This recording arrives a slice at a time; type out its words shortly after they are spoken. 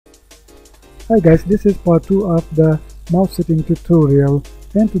Hi guys, this is part 2 of the mouse setting tutorial.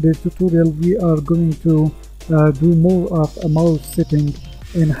 In today's tutorial we are going to do more of a mouse setting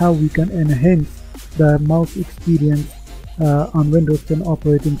and how we can enhance the mouse experience on Windows 10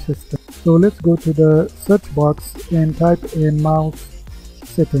 operating system. So let's go to the search box and type in mouse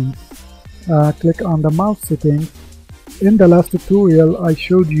settings. Click on the mouse settings. In the last tutorial I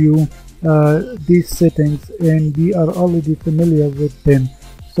showed you these settings and we are already familiar with them.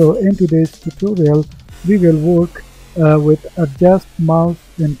 So in today's tutorial we will work with adjust mouse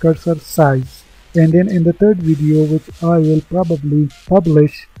and cursor size, and then in the third video, which I will probably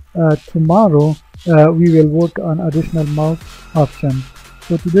publish tomorrow, we will work on additional mouse options.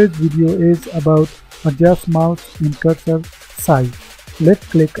 So today's video is about adjust mouse and cursor size. Let's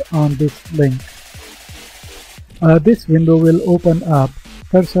click on this link. This window will open up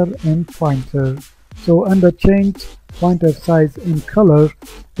cursor and pointer. So under change pointer size in color,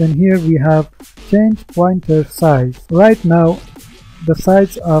 then here we have change pointer size. Right now the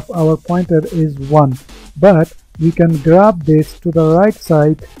size of our pointer is 1, but we can grab this to the right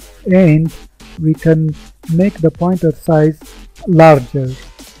side and we can make the pointer size larger.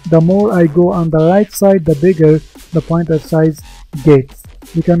 The more I go on the right side, the bigger the pointer size gets.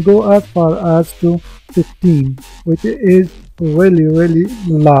 We can go as far as to 15, which is really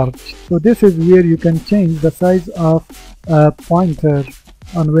large. So this is where you can change the size of a pointer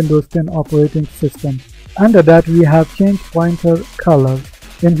on Windows 10 operating system. Under that we have change pointer color,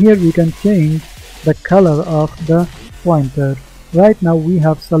 and here we can change the color of the pointer. Right now we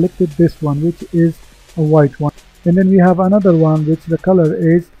have selected this one, which is a white one, and then we have another one which the color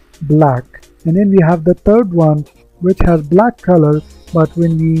is black, and then we have the third one which has black color, but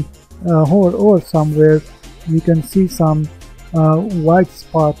when we hover over somewhere we can see some white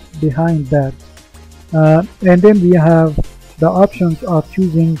spot behind that. And then we have the options of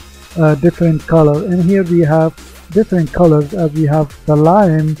choosing different color, and here we have different colors, as we have the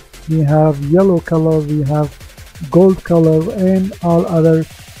lime, we have yellow color, we have gold color, and all other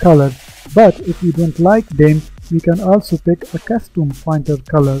colors. But if you don't like them, we can also pick a custom pointer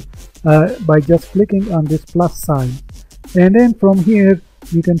color by just clicking on this plus sign, and then from here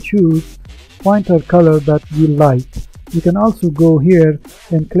you can choose pointer color that you like. You can also go here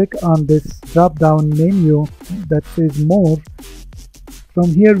and click on this drop down menu that says more.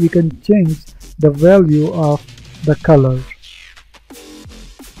 From here we can change the value of the color.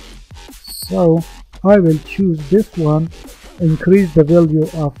 So I will choose this one, increase the value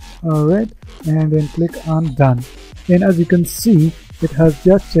of red, and then click on done. And as you can see, it has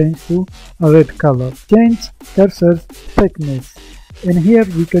just changed to a red color. Change cursor thickness, and here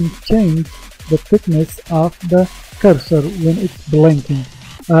we can change the thickness of the cursor when it's blinking.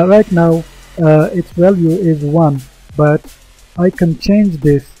 Right now its value is 1, but I can change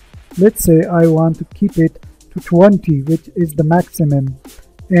this. Let's say I want to keep it to 20, which is the maximum,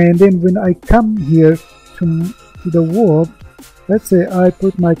 and then when I come here to the word, let's say I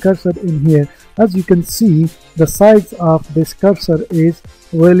put my cursor in here. As you can see, the size of this cursor is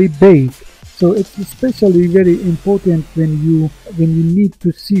really big, so it's especially very important when you need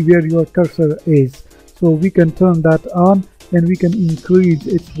to see where your cursor is. So we can turn that on and we can increase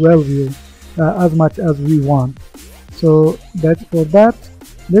its value as much as we want. So that's for that.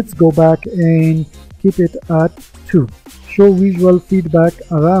 Let's go back and keep it at 2. Show visual feedback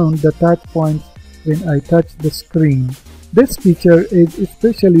around the touch points when I touch the screen. This feature is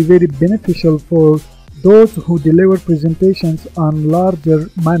especially very beneficial for those who deliver presentations on larger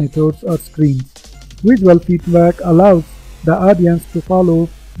monitors or screens. Visual feedback allows the audience to follow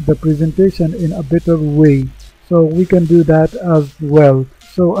the presentation in a better way, so we can do that as well.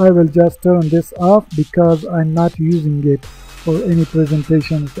 So I will just turn this off because I'm not using it for any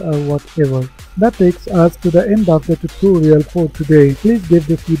presentations or whatever. That takes us to the end of the tutorial for today. Please give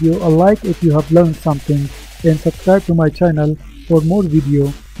this video a like if you have learned something, and subscribe to my channel for more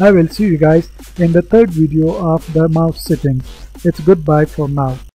video. I will see you guys in the third video of the mouse settings. It's goodbye for now.